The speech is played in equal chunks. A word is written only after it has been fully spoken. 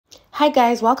Hi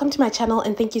guys, welcome to my channel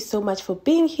and thank you so much for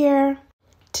being here.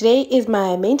 Today is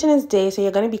my maintenance day, so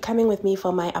you're going to be coming with me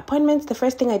for my appointments. The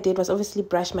first thing I did was obviously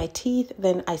brush my teeth.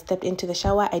 Then I stepped into the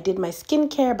shower. I did my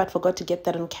skincare but forgot to get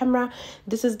that on camera.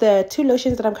 This is the two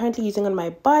lotions that I'm currently using on my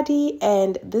body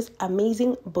and this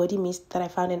amazing body mist that I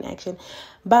found in Action.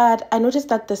 But I noticed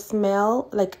that the smell,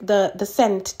 like the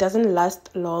scent doesn't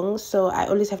last long, so I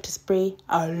always have to spray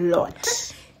a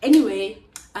lot. Anyway,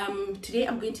 today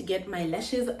I'm going to get my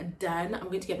lashes done. I'm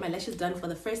going to get my lashes done for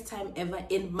the first time ever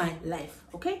in my life.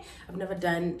 Okay, I've never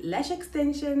done lash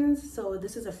extensions, so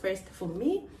this is a first for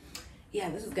me. Yeah,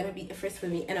 this is gonna be a first for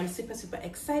me and I'm super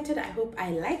excited. I hope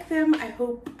I like them. I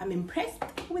hope I'm impressed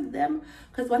with them,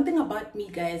 because one thing about me,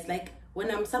 guys, like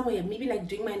when I'm somewhere, maybe like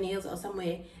doing my nails or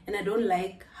somewhere, and I don't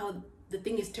like how the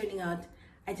thing is turning out,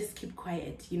 I just keep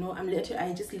quiet, you know.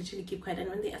 I just literally keep quiet, and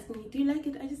when they ask me, do you like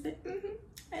it, I just say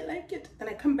I like it, and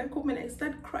I come back home and I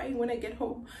start crying when I get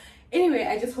home. Anyway,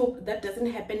 I just hope that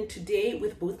doesn't happen today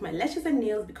with both my lashes and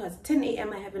nails, because 10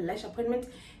 a.m. I have a lash appointment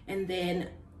and then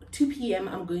 2 p.m.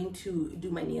 I'm going to do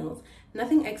my nails.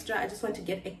 Nothing extra. I just want to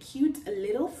get a cute, a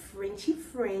little Frenchy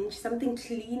French, something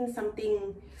clean,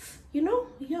 something, you know,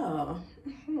 yeah.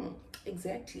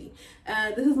 Exactly.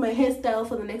 This is my hairstyle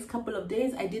for the next couple of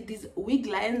days. I did these wig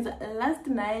lines last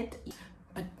night,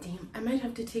 but damn, I might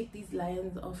have to take these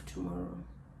lines off tomorrow.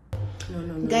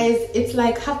 No. Guys, it's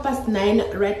like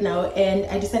 9:30 right now and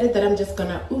I decided that I'm just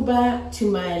gonna Uber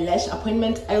to my lash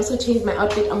appointment. I also changed my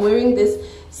outfit. I'm wearing this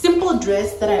simple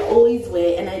dress that I always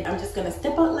wear, and I'm just gonna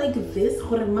step out like this.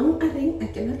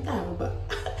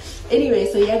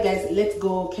 Anyway, so yeah guys, let's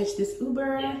go catch this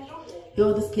Uber.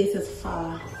 Yo, this place is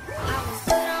far.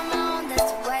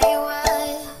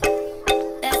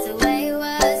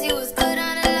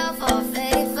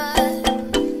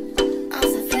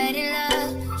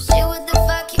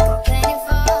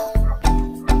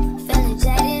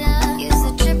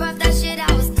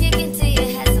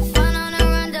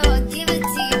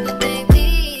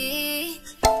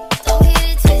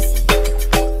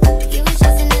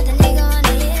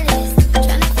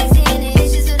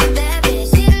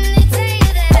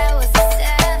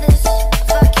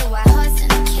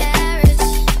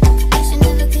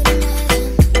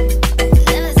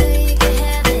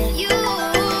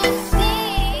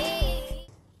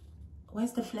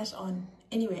 Where's the flash on?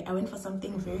 Anyway, I went for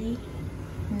something very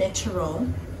natural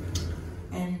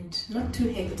and not too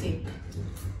hectic.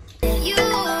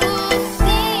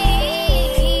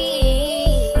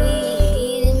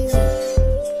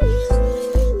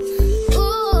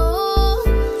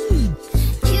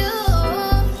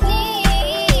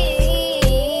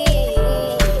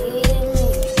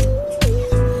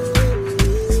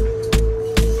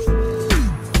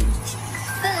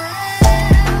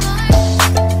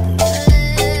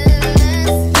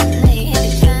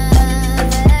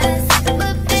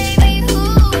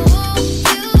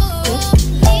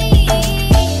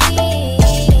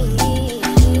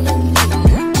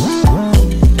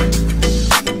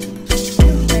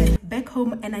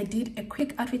 And I did a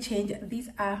quick outfit change. These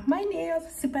are my nails,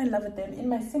 super in love with them, in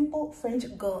my simple French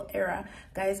girl era.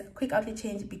 Guys, quick outfit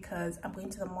change because I'm going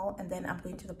to the mall and then I'm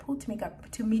going to the pool to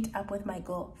meet up with my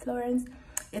girl Florence.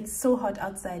 It's so hot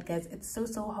outside, guys. It's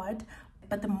so hot.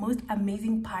 But the most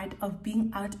amazing part of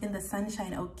being out in the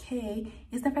sunshine, okay,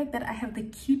 is the fact that I have the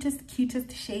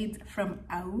cutest shades from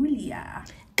Aoolia.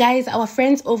 Guys, our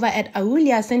friends over at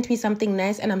Aoolia sent me something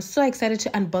nice and I'm so excited to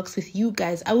unbox with you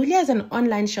guys. Aoolia is an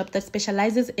online shop that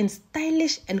specializes in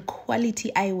stylish and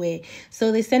quality eyewear.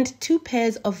 So they sent 2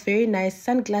 pairs of very nice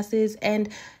sunglasses and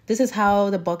this is how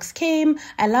the box came.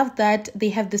 I love that they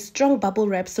have this strong bubble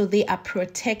wrap so they are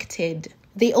protected.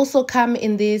 They also come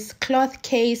in this cloth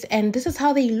case and this is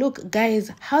how they look,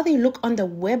 guys. How they look on the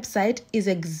website is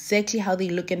exactly how they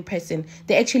look in person.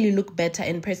 They actually look better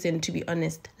in person, to be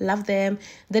honest. Love them.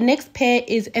 The next pair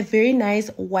is a very nice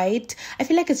white. I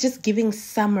feel like it's just giving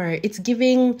summer. It's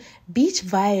giving beach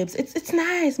vibes. It's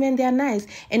nice, man. They are nice.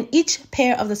 And each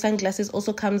pair of the sunglasses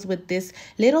also comes with this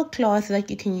little cloth that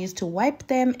you can use to wipe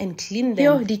them and clean them.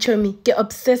 Yo, dichomi, get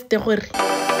obsessed.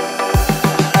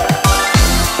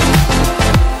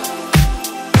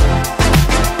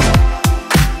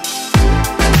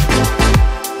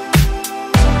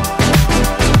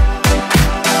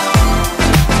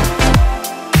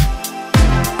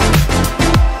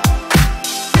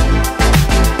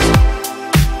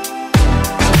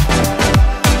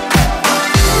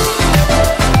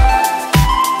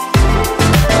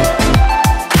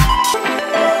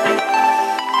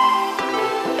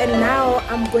 And now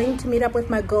I'm going to meet up with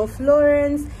my girl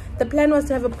Florence. The plan was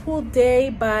to have a pool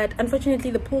day, but unfortunately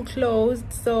the pool closed,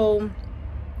 so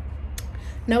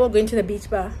now we're going to the beach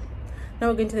bar. Now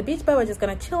we're going to the beach bar. We're just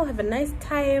gonna chill, have a nice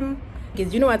time.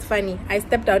 Because you know what's funny, I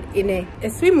stepped out in a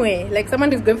swimwear, like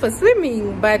someone who's going for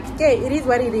swimming. But yeah, it is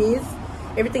what it is.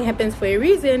 Everything happens for a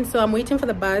reason. So I'm waiting for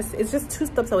the bus. It's just 2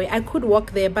 stops away. I could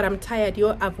walk there, but I'm tired.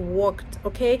 Yo, I've walked,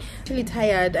 okay? Really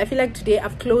tired. I feel like today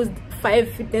I've closed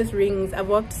 5 fitness rings. I've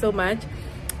walked so much.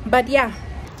 But yeah.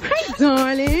 Hi,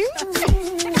 darling.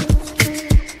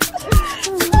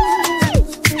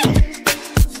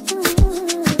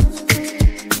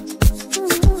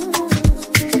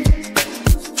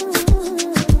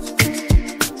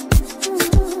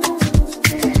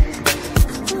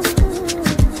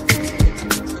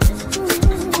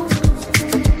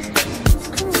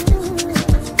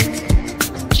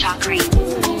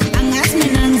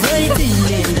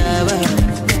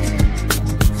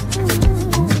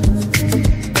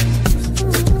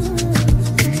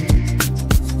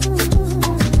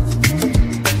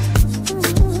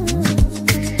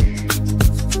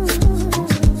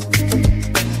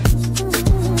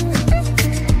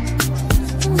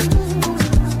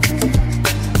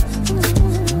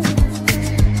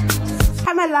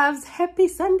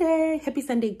 Happy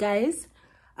Sunday, guys.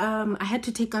 I had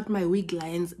to take out my wig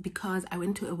lines because I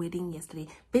went to a wedding yesterday.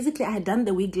 Basically, I had done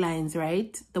the wig lines,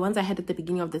 right? The ones I had at the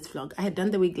beginning of this vlog. I had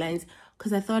done the wig lines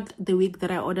because I thought the wig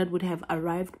that I ordered would have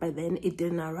arrived by then. It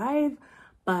didn't arrive,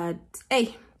 but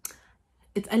hey,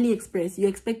 it's AliExpress. You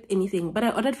expect anything. But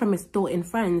I ordered from a store in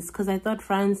France because I thought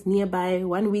France nearby,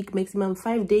 1 week, maximum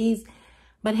 5 days.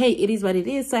 But hey, it is what it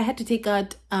is. So I had to take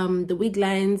out the wig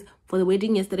lines for the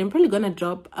wedding yesterday. I'm probably gonna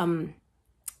drop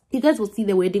you guys will see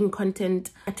the wedding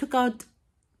content. I took out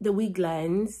the wig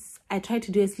lines. I tried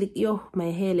to do a slick. Yo,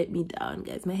 my hair let me down,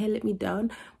 guys. My hair let me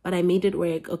down, but I made it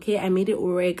work, okay? I made it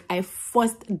work. I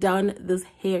forced down this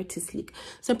hair to sleek.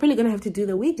 So I'm probably gonna have to do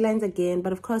the wig lines again,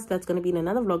 but of course that's gonna be in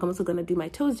another vlog. I'm also gonna do my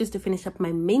toes just to finish up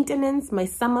my maintenance, my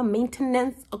summer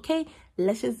maintenance, okay?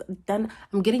 Lashes done.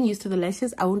 I'm getting used to the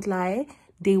lashes, I won't lie.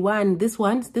 Day one, this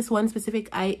one specific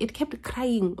eye, it kept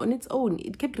crying on its own.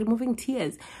 It kept removing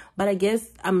tears. But I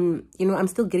guess you know, I'm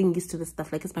still getting used to this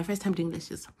stuff. Like, it's my first time doing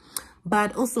lashes.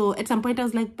 But also at some point I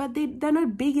was like, but they're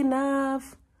not big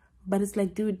enough. But it's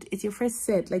like, dude, it's your first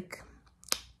set. Like,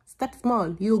 start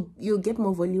small. You'll get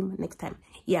more volume next time.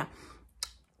 Yeah.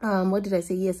 What did I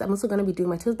say? Yes, I'm also gonna be doing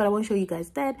my toes, but I won't show you guys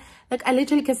that. Like, I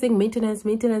literally kept saying maintenance,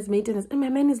 maintenance, maintenance, and my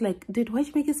man is like, dude, why'd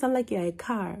you make it sound like you're a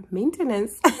car?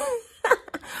 Maintenance.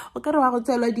 Okay,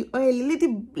 the oil,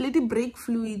 let it brake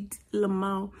fluid,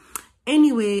 lamau.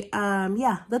 Anyway,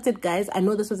 yeah, that's it, guys. I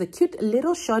know this was a cute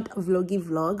little short vloggy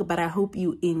vlog, but I hope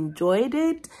you enjoyed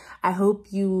it. I hope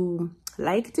you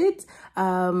liked it.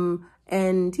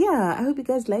 And yeah, I hope you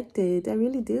guys liked it. I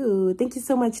really do. Thank you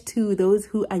so much to those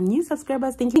who are new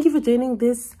subscribers. Thank you for joining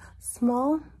this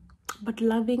small but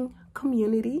loving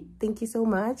community. Thank you so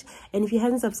much. And if you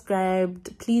haven't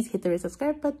subscribed, please hit the red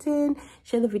subscribe button,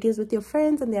 share the videos with your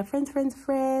friends and their friends.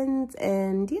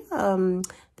 And yeah,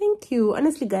 thank you.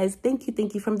 Honestly, guys, thank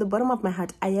you from the bottom of my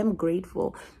heart. I am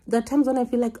grateful. There are times when I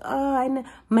feel like, oh,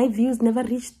 my views never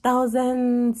reach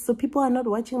thousands, so people are not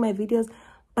watching my videos.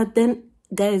 But then,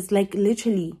 guys, like,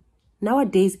 literally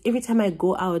nowadays, every time I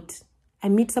go out, I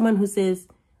meet someone who says,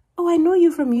 oh, I know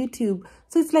you from YouTube.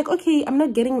 So it's like, okay, I'm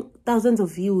not getting thousands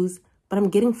of views, but I'm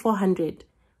getting 400.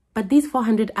 But these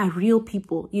 400 are real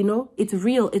people, you know? It's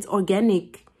real, it's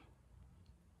organic.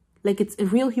 Like, it's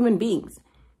real human beings.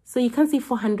 So you can't say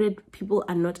 400 people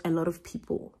are not a lot of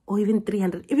people, or even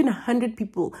 300, even 100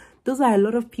 people. Those are a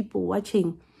lot of people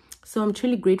watching. So I'm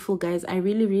truly grateful, guys. I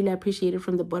really appreciate it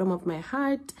from the bottom of my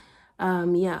heart.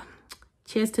 Yeah,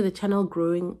 cheers to the channel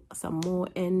growing some more.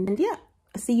 And yeah,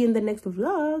 I'll see you in the next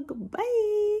vlog. Bye.